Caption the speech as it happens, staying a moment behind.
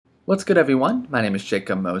What's good, everyone? My name is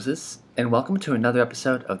Jacob Moses, and welcome to another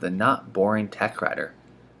episode of the Not Boring Tech Writer,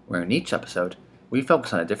 where in each episode, we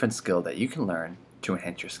focus on a different skill that you can learn to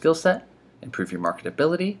enhance your skill set, improve your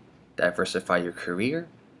marketability, diversify your career,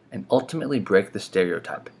 and ultimately break the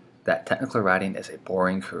stereotype that technical writing is a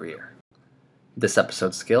boring career. This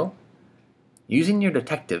episode's skill: using your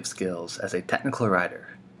detective skills as a technical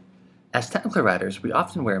writer. As technical writers, we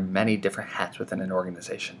often wear many different hats within an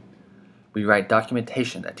organization. We write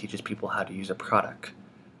documentation that teaches people how to use a product.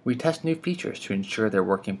 We test new features to ensure they're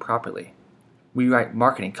working properly. We write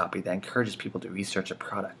marketing copy that encourages people to research a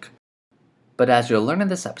product. But as you'll learn in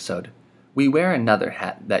this episode, we wear another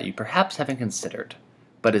hat that you perhaps haven't considered,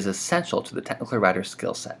 but is essential to the technical writer's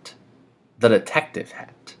skill set: the detective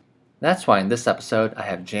hat. That's why in this episode I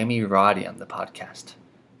have Jamie Roddy on the podcast,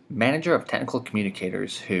 manager of Technical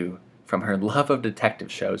Communicators who, from her love of detective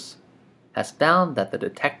shows, has found that the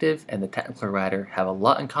detective and the technical writer have a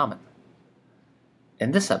lot in common.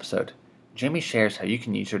 In this episode, Jamie shares how you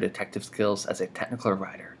can use your detective skills as a technical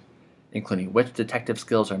writer, including which detective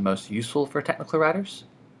skills are most useful for technical writers,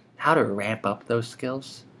 how to ramp up those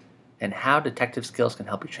skills, and how detective skills can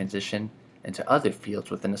help you transition into other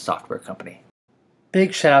fields within a software company.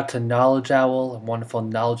 Big shout out to Knowledge Owl, a wonderful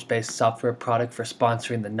knowledge-based software product, for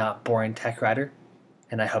sponsoring the Not Boring Tech Writer,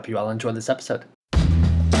 and I hope you all enjoy this episode.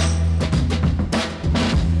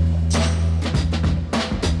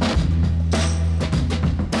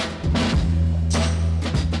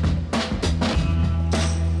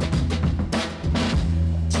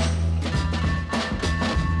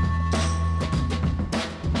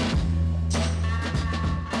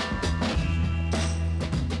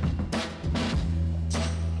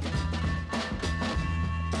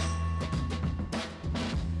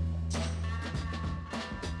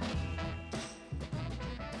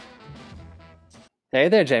 Hey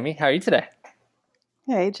there, Jamie. How are you today?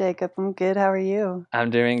 Hey, Jacob. I'm good. How are you? I'm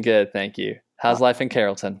doing good, thank you. How's life in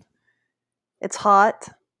Carrollton? It's hot.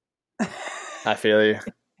 I feel you.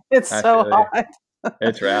 It's so hot.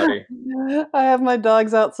 It's rowdy. I have my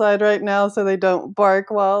dogs outside right now so they don't bark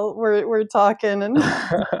while we're talking, and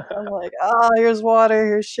I'm like, here's water,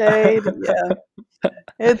 here's shade. Yeah,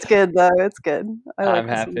 it's good though. It's good. I'm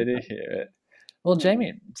happy to hear it. Well,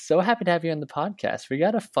 Jamie, so happy to have you on the podcast. We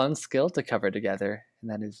got a fun skill to cover together, and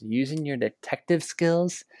that is using your detective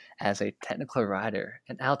skills as a technical writer.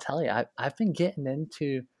 And I'll tell you, I've been getting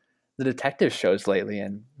into the detective shows lately,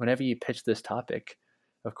 and whenever you pitch this topic,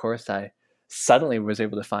 of course, I suddenly was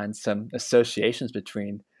able to find some associations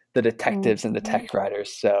between the detectives and the tech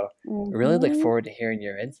writers. So I really look forward to hearing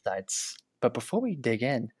your insights. But before we dig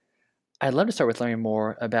in, I'd love to start with learning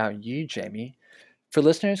more about you, Jamie. For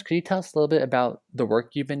listeners, could you tell us a little bit about the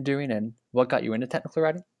work you've been doing and what got you into technical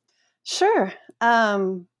writing? Sure.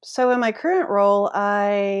 So in my current role,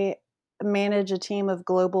 I manage a team of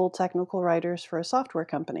global technical writers for a software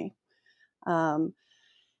company. And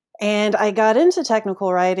I got into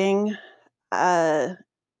technical writing. It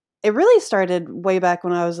really started way back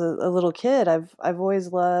when I was a little kid. I've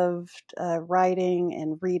always loved writing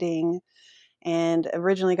and reading, and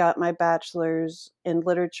originally got my bachelor's in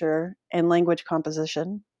literature and language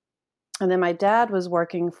composition. And then my dad was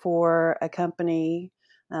working for a company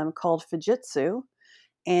called Fujitsu,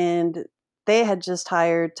 and they had just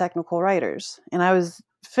hired technical writers. And I was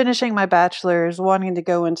finishing my bachelor's, wanting to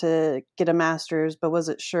go into get a master's, but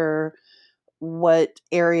wasn't sure what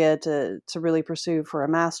area to really pursue for a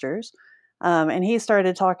master's. And he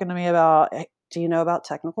started talking to me about, "Hey, do you know about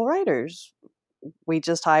technical writers? We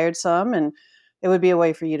just hired some, and it would be a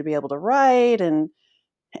way for you to be able to write and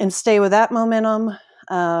stay with that momentum."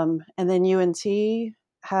 And then UNT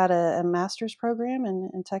had a master's program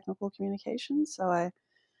in technical communications. So I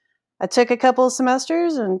took a couple of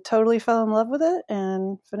semesters and totally fell in love with it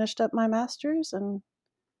and finished up my master's and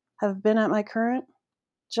have been at my current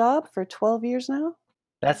job for 12 years now.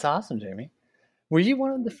 That's awesome, Jamie. Were you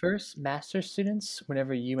one of the first master's students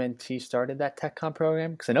whenever UNT started that TechCom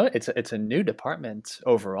program? Because I know it's a new department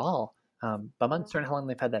overall, but I'm uncertain how long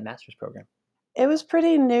they've had that master's program. It was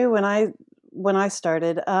pretty new when I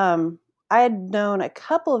started. I had known a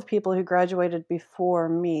couple of people who graduated before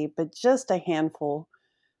me, but just a handful.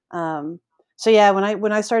 So yeah,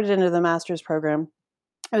 when I started into the master's program,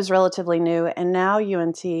 it was relatively new, and now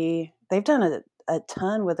UNT, they've done a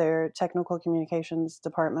ton with their technical communications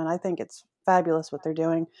department. I think it's fabulous what they're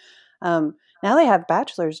doing. Now they have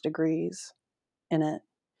bachelor's degrees in it.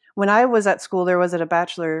 When I was at school, there wasn't a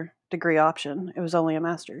bachelor degree option. It was only a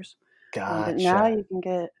master's. But now Gotcha. you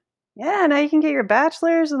can get your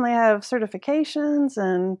bachelor's, and they have certifications,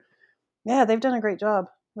 and yeah, they've done a great job.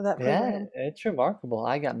 with that Yeah, program. it's remarkable.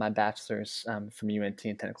 I got my bachelor's from UNT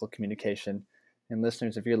in technical communication. And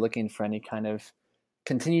listeners, if you're looking for any kind of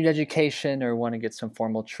continued education or want to get some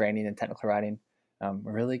formal training in technical writing,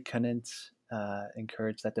 really couldn't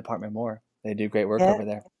encourage that department more. They do great work Yeah, over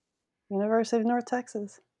there. University of North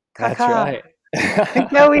Texas. That's Caca. right.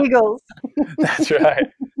 Go Eagles. That's right.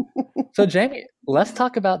 So, Jamie, let's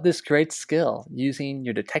talk about this great skill, using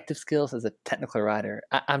your detective skills as a technical writer.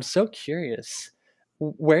 I'm so curious.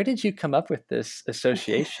 Where did you come up with this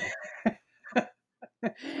association?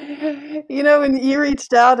 When you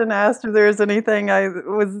reached out and asked if there was anything I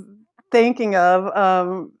was thinking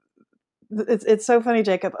of, it's so funny,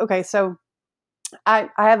 Jacob. Okay, so I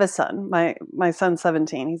have a son. My son's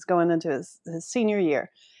 17. He's going into his senior year.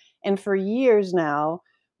 And for years now,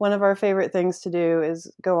 one of our favorite things to do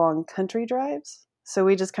is go on country drives. So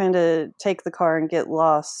we just kind of take the car and get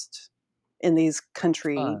lost in these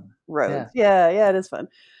country Fun. roads. Yeah. Yeah, yeah, it is fun.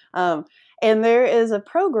 Um, and there is a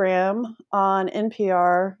program on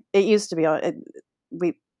NPR. It used to be on it.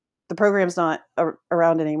 We the program's not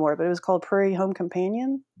around anymore, but it was called Prairie Home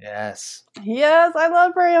Companion. Yes. Yes, I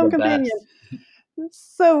love Prairie The Home Companion. best.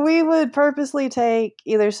 So we would purposely take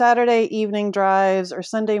either Saturday evening drives or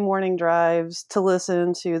Sunday morning drives to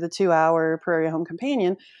listen to the 2-hour Prairie Home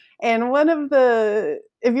Companion. And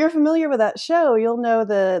if you're familiar with that show, you'll know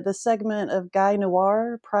the segment of Guy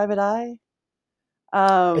Noir, Private Eye.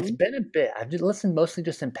 It's Um, been a bit. I've just listened mostly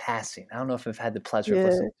just in passing. I don't know if I've had the pleasure of yeah,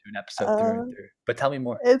 listening to an episode through uh, and through, but tell me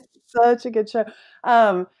more. it's such a good show.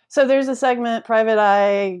 So there's a segment, Private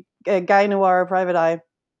Eye, Guy Noir, Private Eye.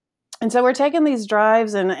 And so we're taking these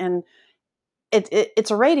drives and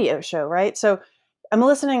it's a radio show, right? So I'm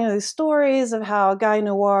listening to these stories of how Guy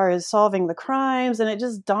Noir is solving the crimes, and it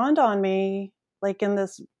just dawned on me, like in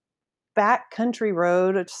this back country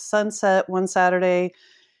road at sunset one Saturday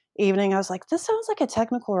evening, I was like, "This sounds like a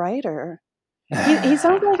technical writer. He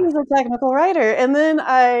sounds like he's a technical writer." And then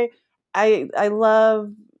I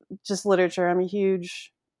love just literature. I'm a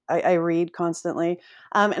huge I read constantly,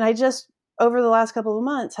 and I just over the last couple of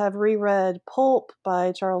months have reread Pulp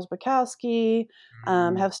by Charles Bukowski,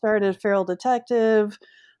 Mm, have started Feral Detective,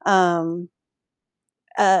 um,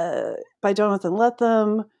 by Jonathan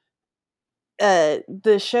Lethem.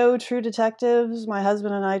 The show True Detectives, my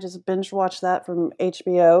husband and I just binge watched that from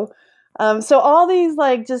HBO. So all these,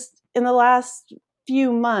 like, just in the last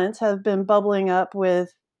few months have been bubbling up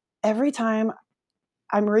with every time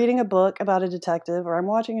I'm reading a book about a detective or I'm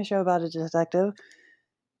watching a show about a detective,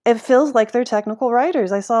 it feels like they're technical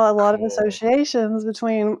writers. I saw a lot of cool. associations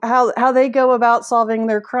between how they go about solving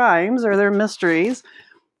their crimes or their mysteries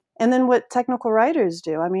and then what technical writers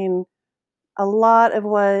do. I mean, a lot of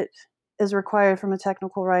what is required from a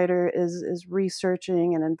technical writer is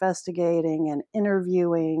researching and investigating and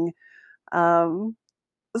interviewing. Um,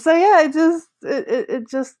 so yeah, it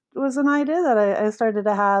just was an idea that I started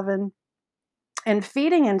to have, and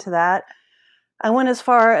feeding into that, I went as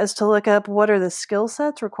far as to look up what are the skill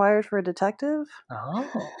sets required for a detective, Oh,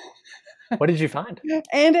 what did you find?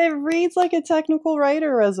 and it reads like a technical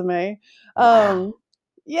writer resume. Wow. Um,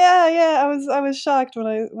 yeah, yeah, I was shocked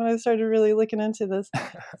when I started really looking into this.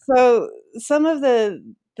 So some of the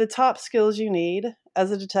top skills you need as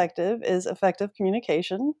a detective is effective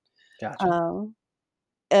communication, Gotcha. um,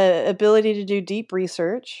 ability to do deep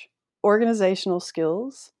research, organizational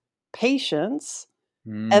skills, patience,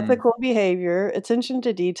 Mm, ethical behavior, attention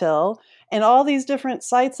to detail, and all these different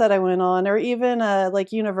sites that I went on, or even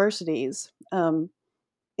like universities.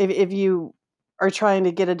 If you are trying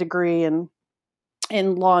to get a degree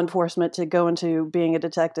in law enforcement to go into being a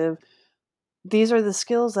detective, these are the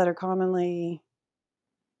skills that are commonly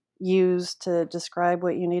used to describe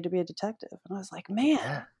what you need to be a detective. And I was like, man,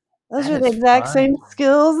 yeah, those that are the is exact fun. same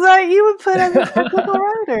skills that you would put as a technical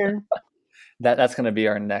writer. That's going to be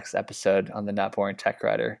our next episode on the Not Boring Tech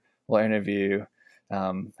Writer. We'll interview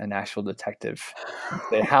an actual detective and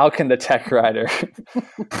say, how can the tech writer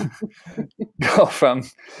go from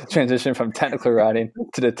transition from technical writing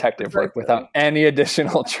to detective work without Exactly. any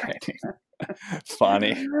additional training?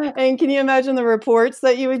 Funny. And can you imagine the reports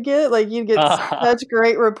that you would get? Like you'd get such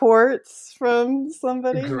great reports from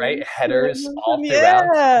somebody Great who's really headers all throughout,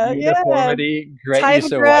 yeah, yeah. uniformity, great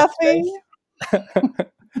use of white Typographing. space.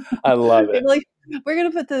 I love They'd it. be like, we're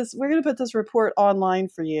gonna put this report online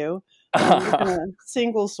for you. We're gonna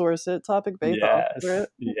single source it, topic based off of Yes, it.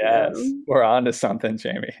 Yeah. yes. We're on to something,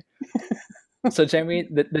 Jamie. So, Jamie,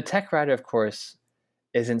 the tech writer, of course,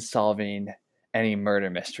 isn't solving any murder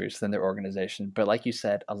mysteries within their organization. But like you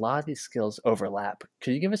said, a lot of these skills overlap.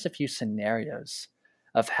 Could you give us a few scenarios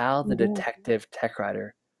of how the Mhm. detective tech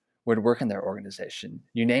writer would work in their organization?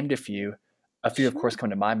 You named a few. A few, of course, Sure. come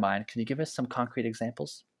to my mind. Can you give us some concrete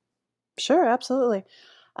examples? Sure, absolutely.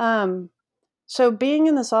 Um, so being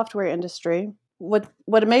in the software industry, what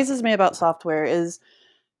amazes me about software is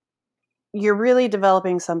you're really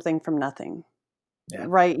developing something from nothing, Yeah.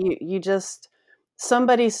 right? You just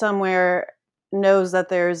somebody somewhere knows that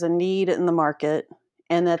there's a need in the market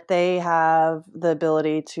and that they have the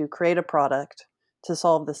ability to create a product to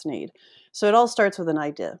solve this need. So it all starts with an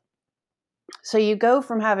idea. So you go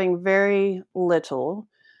from having very little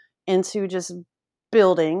into just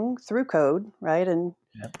building through code, right?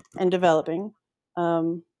 Yep. And developing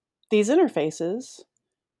um, these interfaces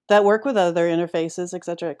that work with other interfaces, et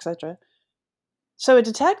cetera, et cetera. So a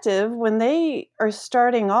detective, when they are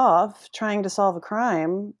starting off trying to solve a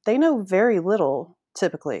crime, they know very little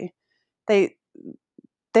typically. They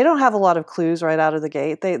they don't have a lot of clues right out of the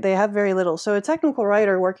gate. They have very little. So a technical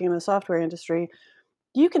writer working in the software industry,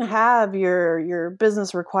 you can have your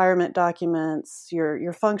business requirement documents,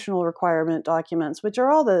 your functional requirement documents, which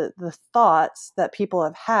are all the thoughts that people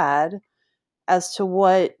have had as to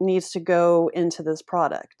what needs to go into this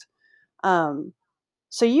product. Um,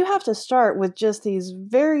 so you have to start with just these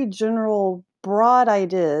very general, broad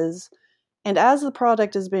ideas. And as the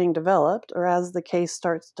product is being developed, or as the case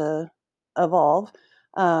starts to evolve,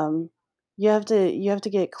 um, you have to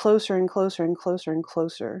get closer and closer and closer and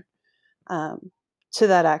closer um, to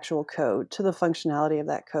that actual code, to the functionality of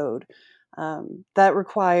that code. That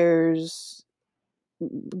requires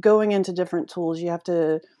going into different tools. You have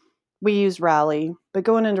to we use Rally, but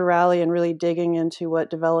going into Rally and really digging into what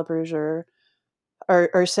developers are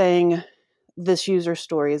saying this user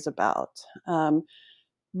story is about.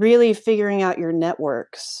 Really figuring out your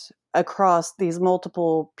networks across these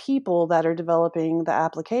multiple people that are developing the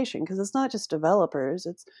application, because it's not just developers,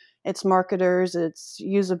 it's marketers, it's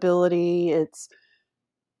usability, it's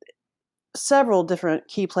several different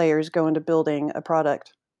key players go into building a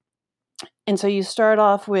product. And so you start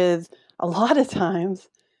off with a lot of times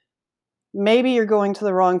maybe you're going to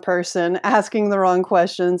the wrong person, asking the wrong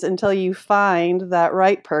questions until you find that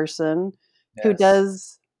right person who Yes.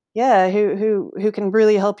 does, yeah, who can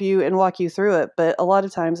really help you and walk you through it. But a lot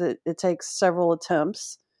of times it takes several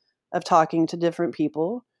attempts of talking to different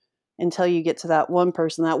people until you get to that one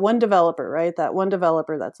person, that one developer, right? That one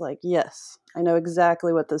developer that's like, yes, I know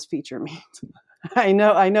exactly what this feature means. I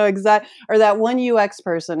know exact, or that one UX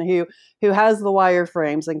person who has the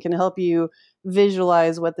wireframes and can help you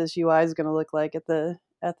visualize what this UI is going to look like at the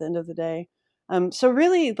end of the day. So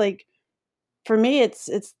really, like for me, it's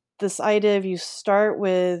this idea of you start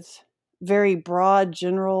with very broad,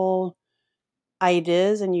 general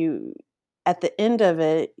ideas, and you at the end of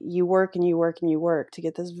it, you work and you work and you work to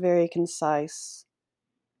get this very concise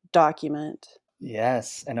document.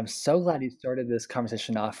 Yes, and I'm so glad you started this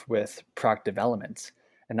conversation off with product development.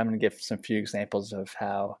 And I'm going to give some few examples of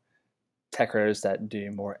how tech writers that do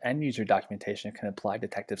more end user documentation can apply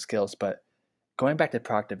detective skills. But going back to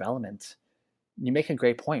product development, you make a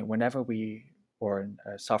great point. Whenever we or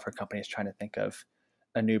a software company is trying to think of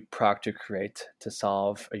a new product to create to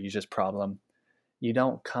solve a user's problem, you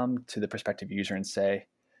don't come to the prospective user and say,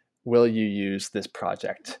 will you use this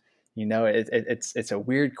project? It's a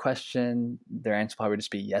weird question. Their answer probably would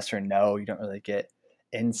just be yes or no. You don't really get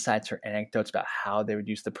insights or anecdotes about how they would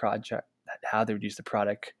use the project, how they would use the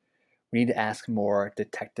product. We need to ask more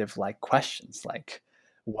detective-like questions, like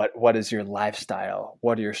what is your lifestyle?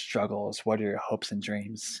 What are your struggles? What are your hopes and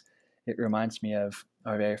dreams? It reminds me of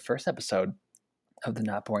our very first episode of the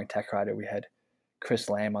Not Boring Tech Writer. We had Chris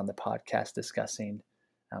Lamb on the podcast discussing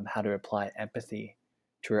how to apply empathy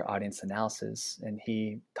to our audience analysis. And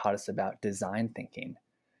he taught us about design thinking,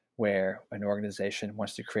 where an organization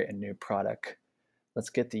wants to create a new product.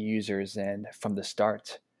 Let's get the users in from the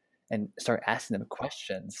start and start asking them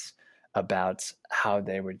questions about how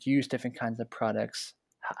they would use different kinds of products,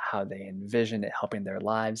 how they envision it helping their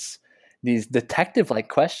lives. These detective like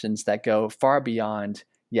questions that go far beyond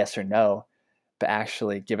yes or no, but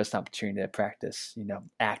actually give us an opportunity to practice,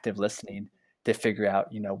 active listening to figure out,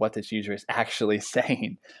 what this user is actually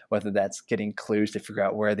saying, whether that's getting clues to figure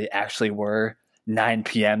out where they actually were 9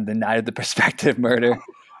 p.m. the night of the prospective murder,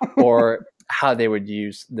 or how they would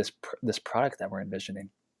use this product that we're envisioning.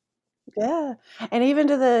 Yeah, and even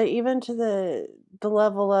to the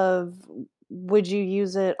level of would you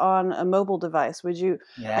use it on a mobile device? Would you?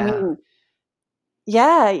 I Yeah. mean,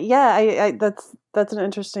 yeah, yeah. I that's an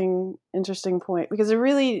interesting point because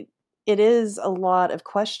it is a lot of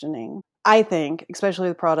questioning. I think, especially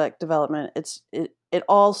with product development, it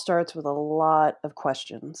all starts with a lot of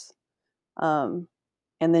questions, um,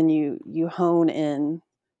 and then you hone in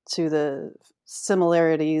to the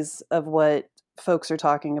similarities of what folks are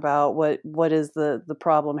talking about, what is the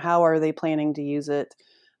problem, how are they planning to use it,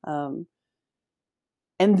 um,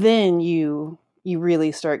 and then you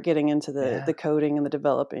really start getting into the Yeah, coding and the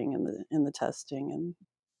developing and the testing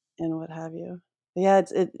and what have you. Yeah,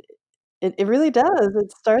 it really does.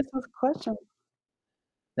 It starts with questions.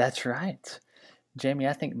 that's right. Jamie,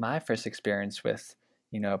 I think my first experience with,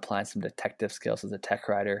 applying some detective skills as a tech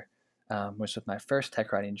writer was with my first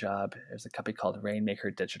tech writing job. It was a company called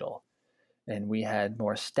Rainmaker Digital, and we had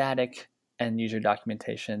more static end user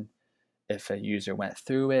documentation. If a user went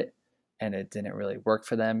through it and it didn't really work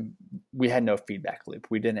for them, we had no feedback loop.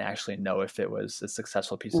 We didn't actually know if it was a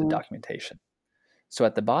successful piece of Mhm. documentation. So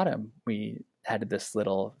at the bottom, we had this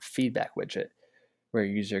little feedback widget where a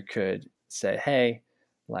user could say, hey,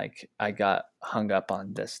 like I got hung up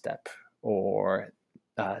on this step, or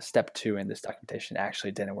step 2 in this documentation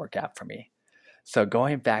actually didn't work out for me. So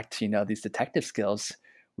going back to, these detective skills,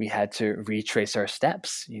 we had to retrace our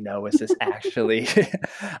steps. Was this actually,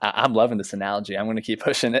 I'm loving this analogy. I'm going to keep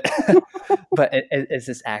pushing it. But is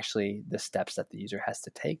this actually the steps that the user has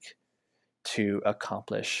to take to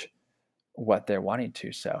accomplish what they're wanting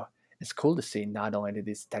to? So it's cool to see not only do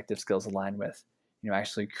these detective skills align with,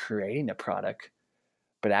 actually creating a product,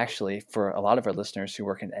 but actually for a lot of our listeners who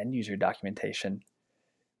work in end user documentation,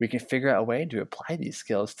 we can figure out a way to apply these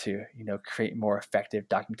skills to, create more effective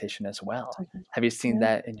documentation as well. Have you seen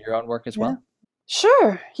Yeah. that in your own work as Yeah. well?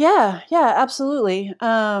 Sure. Yeah. Yeah. Absolutely.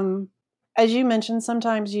 As you mentioned,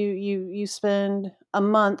 sometimes you spend a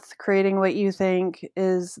month creating what you think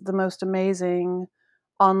is the most amazing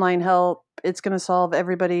online help. It's going to solve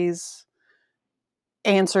everybody's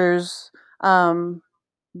answers. Um,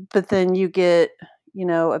 but then you get,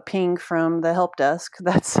 a ping from the help desk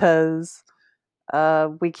that says,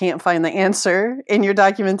 we can't find the answer in your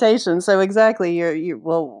documentation. So exactly,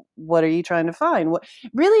 well, what are you trying to find? What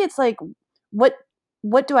really? It's like, what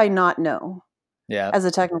what do I not know Yeah. as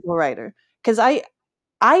a technical writer? Because I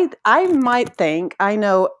might think I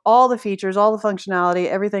know all the features, all the functionality,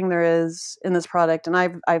 everything there is in this product, and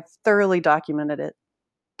I've thoroughly documented it.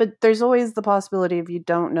 But there's always the possibility of you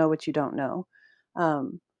don't know what you don't know.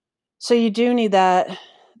 Um, so you do need that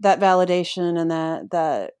validation and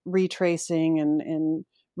that retracing and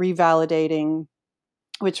revalidating,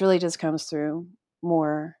 which really just comes through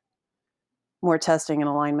more more testing and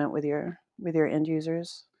alignment with your end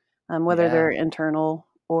users, whether Yeah. they're internal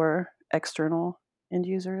or external end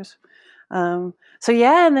users. So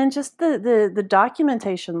yeah, and then just the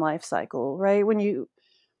documentation life cycle, right? When you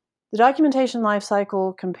the documentation life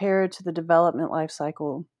cycle compared to the development life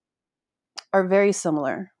cycle are very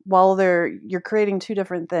similar. While you're creating two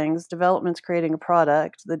different things. Development's creating a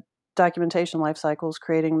product. The documentation life cycle is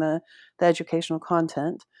creating the educational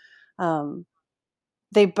content. Um,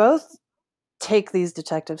 they both take these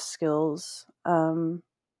detective skills.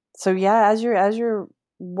 So yeah, as you're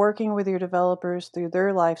working with your developers through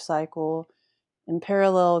their life cycle, in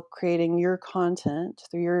parallel creating your content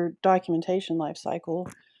through your documentation life cycle,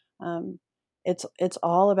 um, it's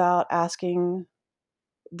all about asking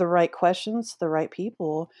the right questions to the right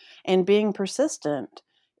people and being persistent.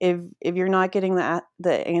 If you're not getting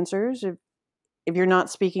the answers, if you're not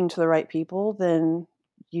speaking to the right people, then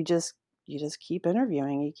you just you just keep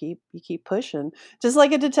interviewing. You keep pushing, just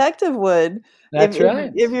like a detective would. That's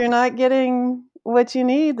right. If you're not getting what you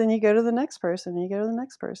need, then you go to the next person. You go to the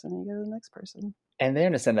next person. You go to the next person. And they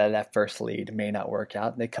understand that that first lead may not work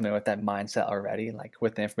out. They come in with that mindset already, like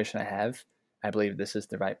with the information I have, I believe this is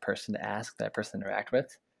the right person to ask, that person to interact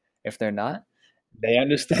with. If they're not, they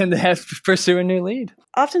understand they have to pursue a new lead.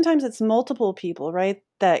 Oftentimes, it's multiple people, right,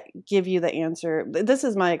 that give you the answer. This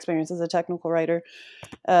is my experience as a technical writer,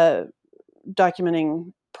 uh,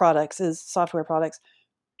 documenting products, is software products.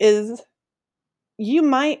 Is you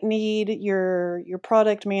might need your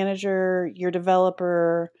product manager, your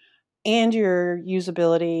developer, and your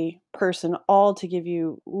usability person all to give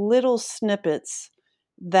you little snippets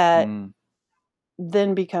that Mm.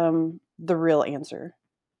 then become the real answer.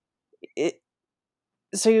 It,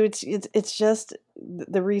 so it's just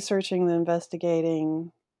the researching, the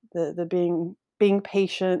investigating, the being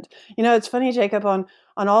patient. It's funny, Jacob, on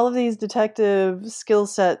all of these detective skill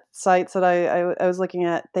set sites that I was looking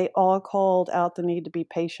at, they all called out the need to be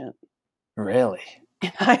patient. Really?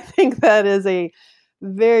 And I think that is a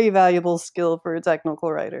very valuable skill for a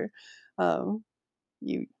technical writer. Um,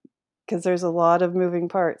 you because there's a lot of moving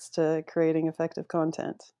parts to creating effective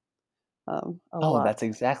content. A Oh, lot. that's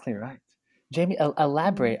exactly right. Jamie, Mm.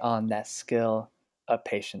 elaborate on that skill of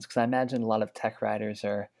patience, because I imagine a lot of tech writers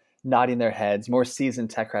are nodding their heads, more seasoned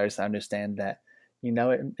tech writers understand that,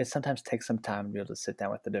 it sometimes takes some time to be able to sit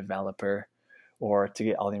down with the developer or to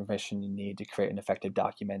get all the information you need to create an effective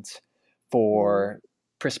document. Mm. For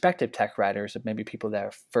prospective tech writers, or maybe people that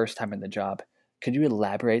are first time in the job, could you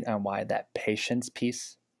elaborate on why that patience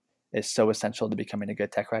piece is so essential to becoming a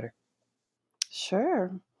good tech writer?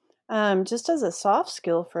 Sure. Just as a soft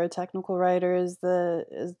skill for a technical writer is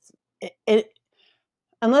it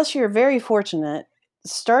unless you're very fortunate,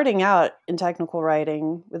 starting out in technical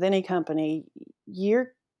writing with any company,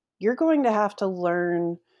 you're you're going to have to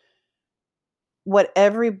learn what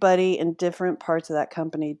everybody in different parts of that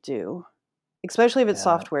company do, especially if it's Yeah.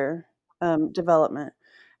 software development,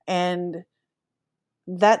 and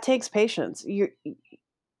that takes patience.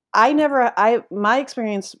 I never, I my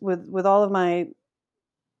experience with all of my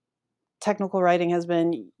technical writing has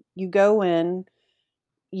been you go in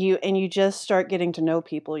you just start getting to know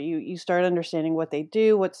people. You start understanding what they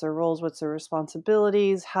do, what's their roles, what's their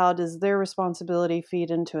responsibilities, how does their responsibility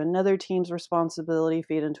feed into another team's responsibility,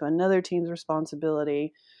 feed into another team's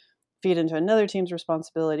responsibility, feed into another team's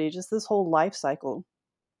responsibility, just this whole life cycle.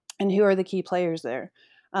 And who are the key players there?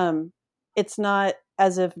 Um, it's not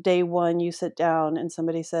as if day one you sit down and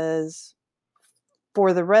somebody says,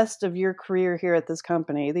 for the rest of your career here at this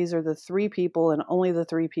company, these are the three people and only the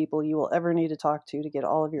three people you will ever need to talk to get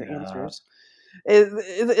all of your Yeah. answers.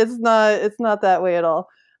 It's not that way at all.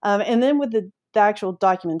 And then with the actual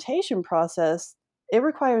documentation process, it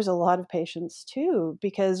requires a lot of patience too,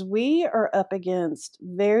 because we are up against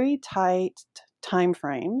very tight time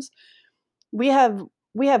frames. We have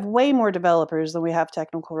we have way more developers than we have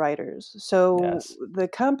technical writers. So Yes. the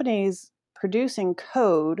companies producing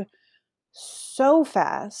code so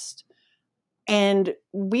fast, and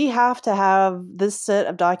we have to have this set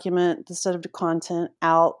of content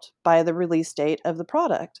out by the release date of the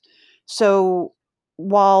product. So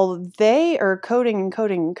while they are coding and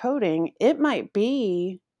coding and coding, it might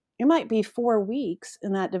be 4 weeks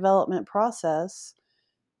in that development process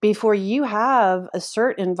before you have a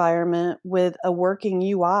cert environment with a working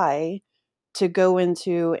UI to go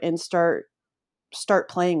into and start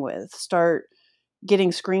playing with, start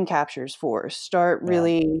getting screen captures for, start Yeah.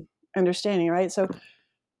 really understanding, right? So,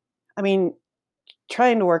 I mean,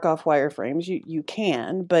 trying to work off wireframes, you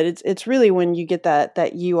can, but it's really when you get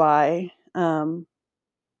that UI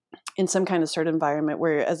in some kind of cert environment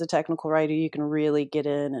where, as a technical writer, you can really get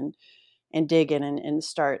in and dig in and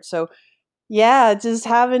start. So, yeah, just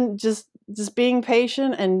being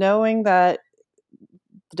patient and knowing that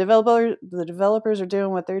the developers are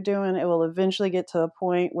doing what they're doing. It will eventually get to a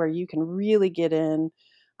point where you can really get in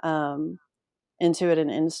um, into it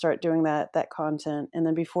and start doing that content. And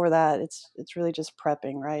then before that, it's really just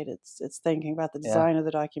prepping, right? It's thinking about the Yeah. design of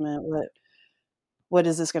the document. What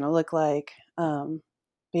is this going to look like?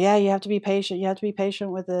 But yeah, you have to be patient. You have to be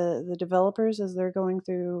patient with the developers as they're going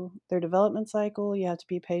through their development cycle. You have to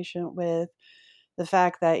be patient with the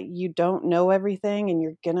fact that you don't know everything and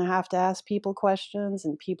you're going to have to ask people questions,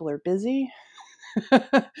 and people are busy.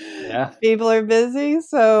 Yeah. People are busy, That's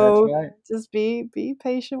so right. just be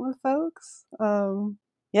patient with folks.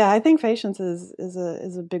 Yeah, I think patience is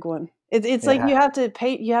a big one. It's like Yeah.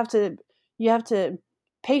 you have to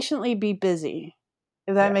patiently be busy.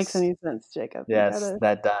 If that makes Yes. any sense, Jacob, you Yes, gotta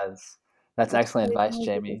that does. That's have to excellent advice,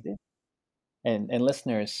 patiently be Jamie. busy. And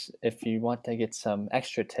listeners, if you want to get some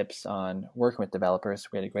extra tips on working with developers,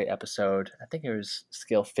 we had a great episode. I think it was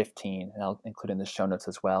skill 15, and I'll include in the show notes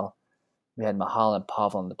as well. We had Mahal and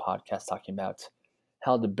Pavel on the podcast talking about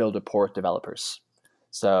how to build rapport with developers.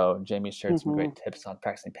 So Jamie shared some Hmm. great tips on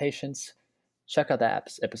practicing patience. Check out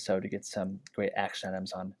that episode to get some great action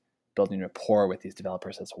items on building rapport with these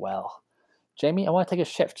developers as well. Jamie, I want to take a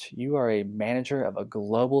shift. You are a manager of a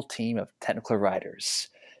global team of technical writers.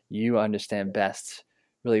 You understand best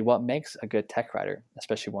really what makes a good tech writer,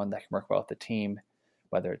 especially one that can work well with the team,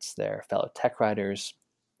 whether it's their fellow tech writers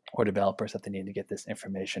or developers that they need to get this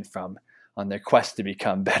information from on their quest to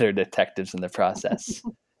become better detectives in the process.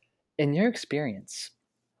 In your experience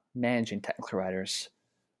managing technical writers,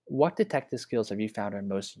 what detective skills have you found are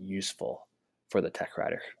most useful for the tech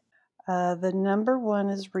writer? The number one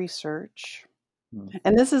is research. Hmm.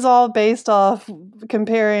 And this is all based off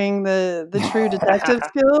comparing the true detective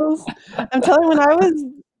skills. I'm telling you, when I was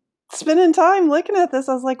spending time looking at this,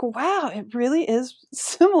 I was like, wow, it really is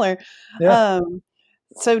similar. Yeah. Um,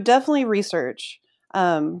 so definitely research.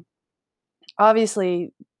 Um,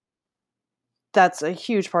 Obviously, that's a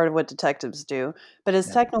huge part of what detectives do. But as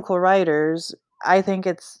Yeah. technical writers, I think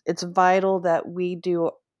it's vital that we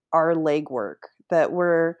do our legwork, that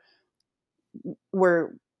we're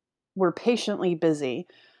we're patiently busy.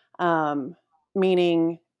 Um,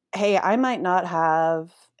 Meaning, hey, I might not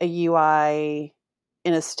have a UI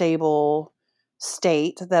in a stable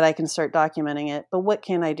state that I can start documenting it, but what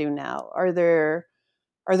can I do now? Are there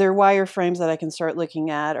wireframes that I can start looking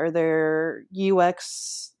at? Are there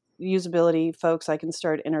UX usability folks I can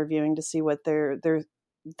start interviewing to see what they're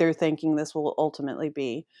thinking this will ultimately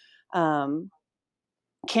be? Can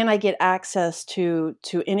I get access to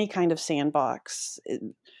any kind of sandbox?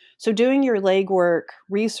 So doing your legwork,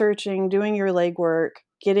 researching, doing your legwork,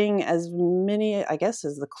 getting as many, I guess,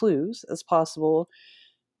 as the clues as possible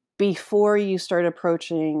before you start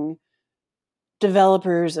approaching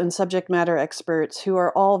developers and subject matter experts who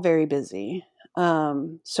are all very busy.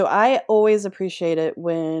 So I always appreciate it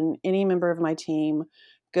when any member of my team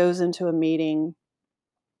goes into a meeting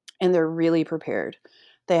and they're really prepared.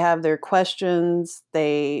 They have their questions.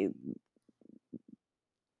 They're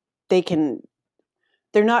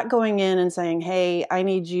not going in and saying, "Hey, I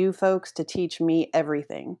need you folks to teach me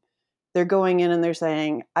everything." They're going in and they're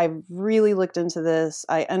saying, "I've really looked into this.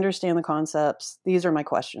 I understand the concepts. These are my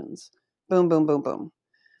questions." Boom, boom, boom, boom.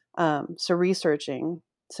 So researching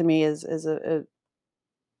to me is a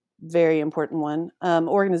very important one.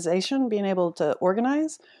 Organization, being able to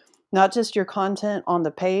organize not just your content on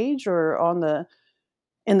the page or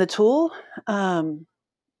in the tool,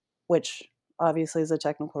 which obviously as a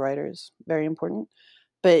technical writer is very important,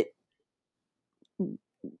 but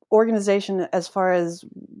organization as far as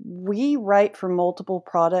we write for multiple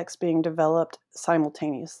products being developed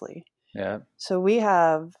simultaneously. Yeah. So we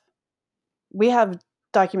have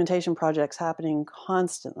documentation projects happening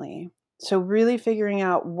constantly. So really figuring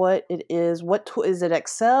out what it is, what tool is it?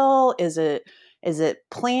 Excel? Is it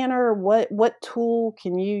Planner? What tool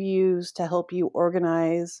can you use to help you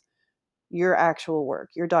organize your actual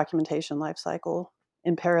work, your documentation lifecycle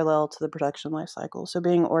in parallel to the production lifecycle? So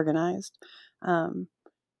being organized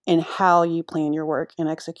in how you plan your work and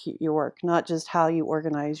execute your work, not just how you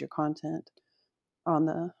organize your content on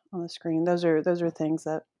the screen. Those are things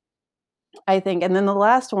that I think. And then the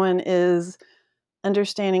last one is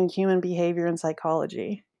understanding human behavior and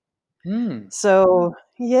psychology. So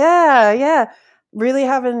yeah, really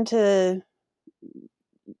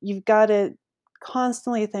you've got to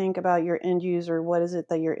constantly think about your end user. What is it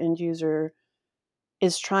that your end user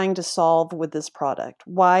is trying to solve with this product?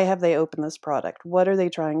 Why have they opened this product? What are they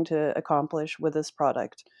trying to accomplish with this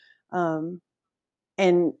product? And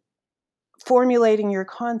formulating your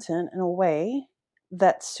content in a way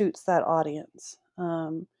that suits that audience.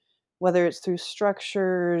 Whether it's through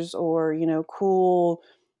structures or cool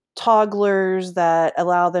togglers that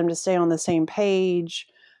allow them to stay on the same page,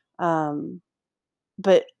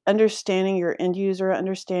 but understanding your end user,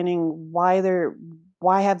 understanding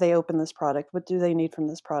why have they opened this product, what do they need from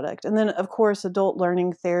this product, and then of course adult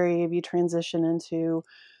learning theory. If you transition into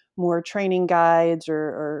more training guides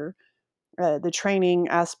or the training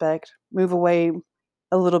aspect, move away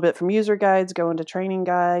a little bit from user guides, go into training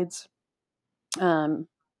guides, um,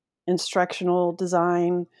 instructional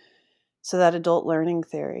design, so that adult learning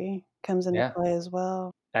theory comes into Yeah. play as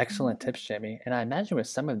well. Excellent tips, Jamie. And I imagine with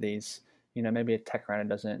some of these, maybe a tech writer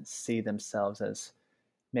doesn't see themselves as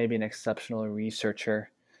maybe an exceptional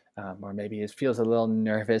researcher, or maybe it feels a little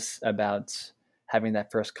nervous about having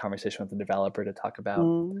that first conversation with the developer to talk about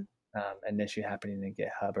Mm. an issue happening in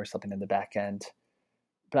GitHub or something in the back end.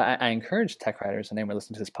 But I encourage tech writers and anyone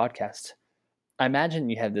listening to this podcast. I imagine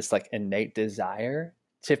you have this like innate desire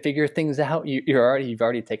to figure things out. You've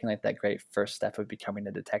already taken like that great first step of becoming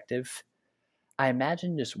a detective. I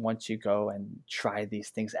imagine just once you go and try these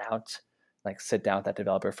things out, like sit down with that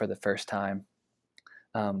developer for the first time,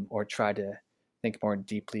 or try to think more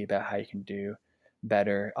deeply about how you can do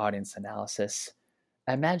better audience analysis.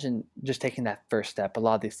 I imagine just taking that first step, a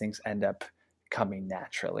lot of these things end up coming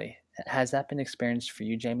naturally. Has that been experienced for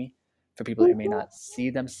you, Jamie? For people who may Mhm. not see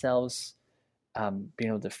themselves being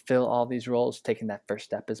able to fill all these roles, taking that first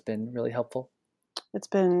step has been really helpful. It's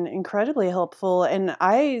been incredibly helpful, and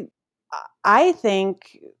I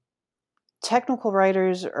think technical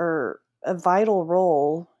writers are a vital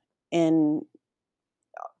role in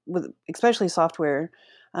with especially software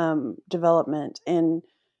development. And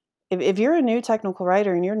if you're a new technical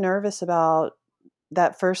writer and you're nervous about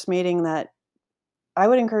that first meeting, that I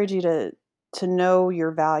would encourage you to know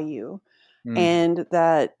your value, Mm, and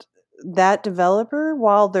that developer,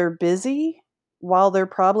 while they're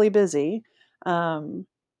probably busy, um,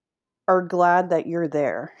 are glad that you're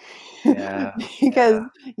there. yeah, Because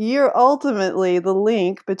yeah, you're ultimately the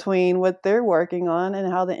link between what they're working on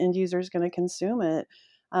and how the end user is going to consume it.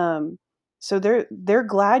 Um, so they're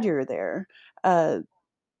glad you're there. Uh,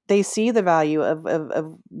 they see the value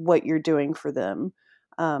of what you're doing for them.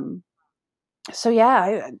 Um, so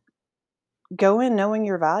yeah, go in knowing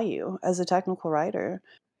your value as a technical writer.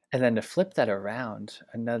 And then to flip that around,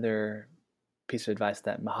 another piece of advice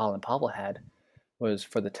that Mahal and Pavel had was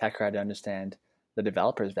for the tech writer to understand the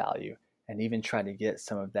developer's value and even try to get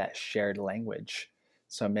some of that shared language.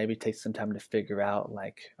 So maybe take some time to figure out,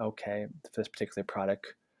 like, okay, for this particular product,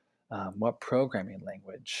 what programming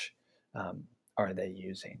language are they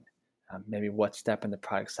using? Maybe what step in the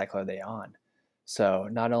product cycle are they on? So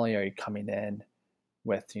not only are you coming in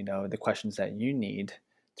with the questions that you need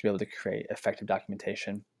to be able to create effective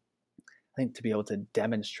documentation, I think to be able to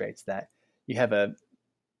demonstrate that you have a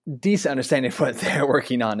decent understanding of what they're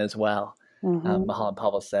working on as well. Mm-hmm. Mahal and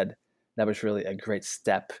Pavel said that was really a great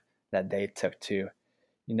step that they took to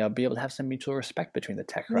be able to have some mutual respect between the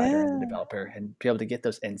tech writer and the Yeah. developer and be able to get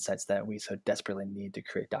those insights that we so desperately need to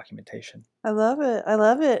create documentation. I love it. I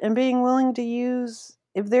love it. And being willing to use,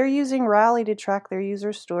 if they're using Rally to track their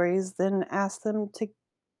user stories, then ask them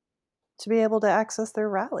to be able to access their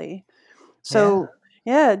Rally. Yeah. So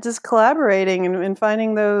yeah, just collaborating and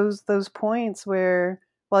finding those points where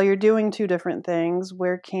while you're doing two different things,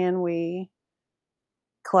 where can we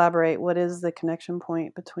collaborate? What is the connection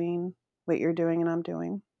point between what you're doing and I'm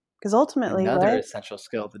doing? Because ultimately, Another right? essential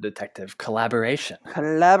skill of the detective, collaboration.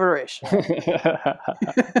 Collaboration. I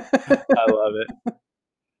love it.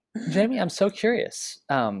 Jamie, I'm so curious.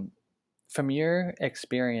 From your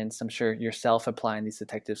experience, I'm sure yourself applying these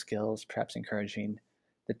detective skills, perhaps encouraging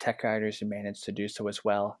the tech writers who manage to do so as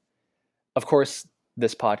well. Of course,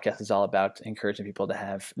 this podcast is all about encouraging people to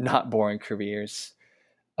have not boring careers.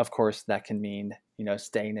 Of course, that can mean,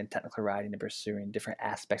 staying in technical writing and pursuing different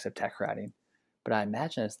aspects of tech writing. But I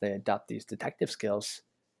imagine as they adopt these detective skills,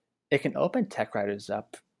 it can open tech writers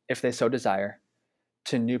up, if they so desire,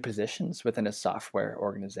 to new positions within a software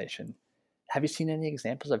organization. Have you seen any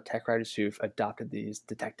examples of tech writers who've adopted these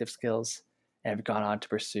detective skills and have gone on to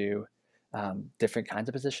pursue different kinds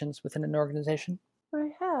of positions within an organization? I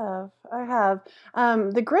have. I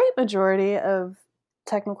have. The great majority of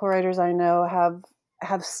technical writers I know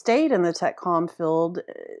have stayed in the tech comm field,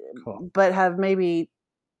 Cool. but have maybe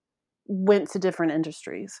went to different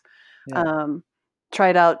industries. Yeah. Um,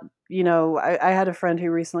 tried out. I had a friend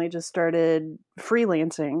who recently just started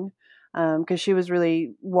freelancing because she was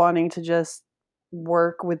really wanting to just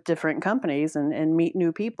work with different companies and meet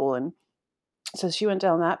new people, and so she went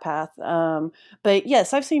down that path. But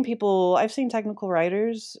yes, I've seen technical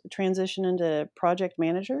writers transition into project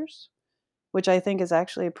managers, which I think is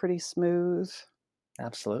actually a pretty smooth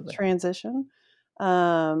Absolutely. transition.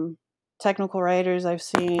 Um, Technical writers I've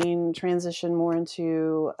seen transition more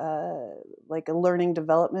into like a learning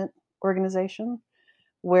development organization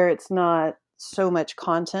where it's not so much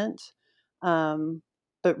content, um,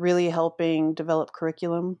 but really helping develop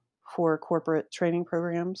curriculum for corporate training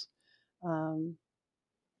programs. Um,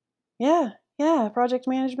 yeah, yeah, project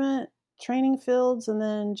management, training fields, and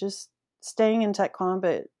then just staying in tech comm,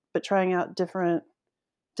 but trying out different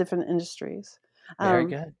industries. Very Um,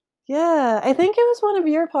 good. yeah, I think it was one of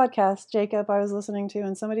your podcasts, Jacob, I was listening to,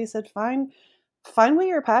 and somebody said find what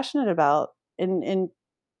you're passionate about and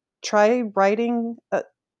try writing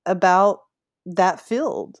about that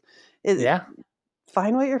field. It, Yeah,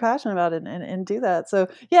 find what you're passionate about and do that. So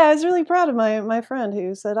yeah, I was really proud of my friend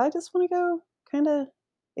who said, I just want to go kind of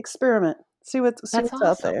experiment, see that's what's out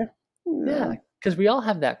awesome. there. Yeah. Yeah, because we all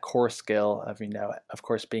have that core skill of, of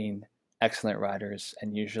course, being excellent writers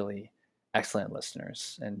and usually excellent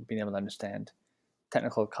listeners and being able to understand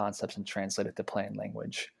technical concepts and translate it to plain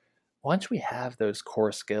language. Once we have those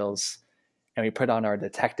core skills and we put on our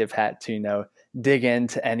detective hat to, dig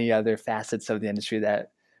into any other facets of the industry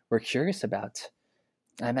that we're curious about,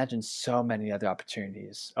 I imagine so many other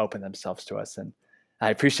opportunities open themselves to us. And I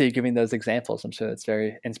appreciate you giving those examples. I'm sure that's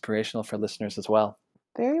very inspirational for listeners as well.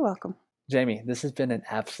 Very welcome. Jamie, this has been an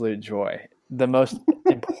absolute joy. The most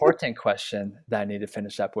important question that I need to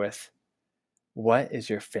finish up with: what is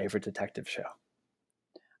your favorite detective show?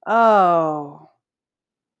 Oh,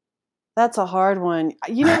 that's a hard one.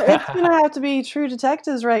 It's gonna have to be True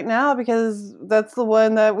Detectives right now because that's the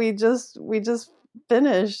one that we just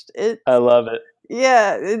finished. I It's love it.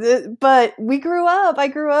 yeah, but we grew up. I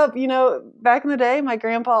grew up. Back in the day, my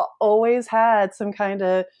grandpa always had some kind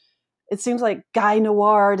of. It seems like guy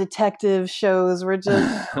noir detective shows were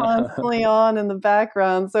just constantly on in the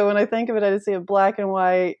background. So when I think of it, I just see a black and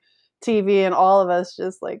white TV and all of us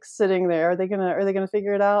just like sitting there. Are they gonna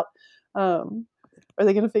figure it out? Um, are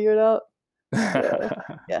they gonna figure it out? So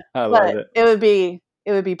yeah, I love but it. it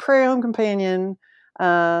would be Prairie Home Companion,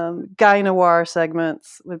 Guy Noir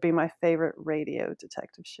segments would be my favorite radio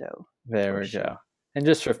detective show There for we sure. go. And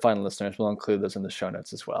just for fun listeners, we'll include those in the show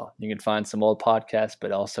notes as well. You can find some old podcasts,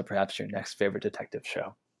 but also perhaps your next favorite detective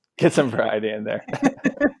show. Get some variety in there.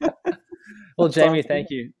 Well, Jamie, thank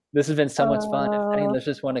you. This has been so much fun. If any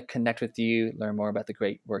listeners want to connect with you, learn more about the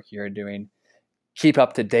great work you're doing, keep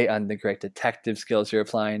up to date on the great detective skills you're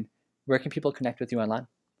applying, where can people connect with you online?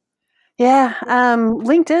 Yeah,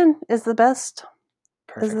 LinkedIn is the best.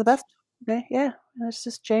 Perfect. Is the best. Okay, yeah, it's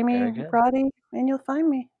just Jamie Roddy, and you'll find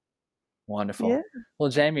me. Wonderful. Yeah. Well,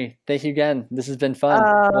 Jamie, thank you again. This has been fun.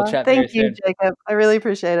 We'll chat very thank you, soon. Jacob. I really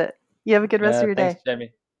appreciate it. You have a good rest of your day. Thanks,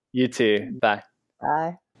 Jamie. You too. Bye.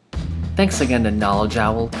 Bye. Thanks again to Knowledge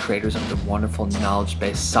Owl, creators of the wonderful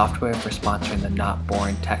knowledge-based software, for sponsoring the Not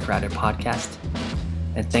Boring Tech Writer podcast.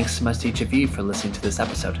 And thanks so much to each of you for listening to this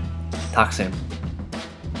episode. Talk soon.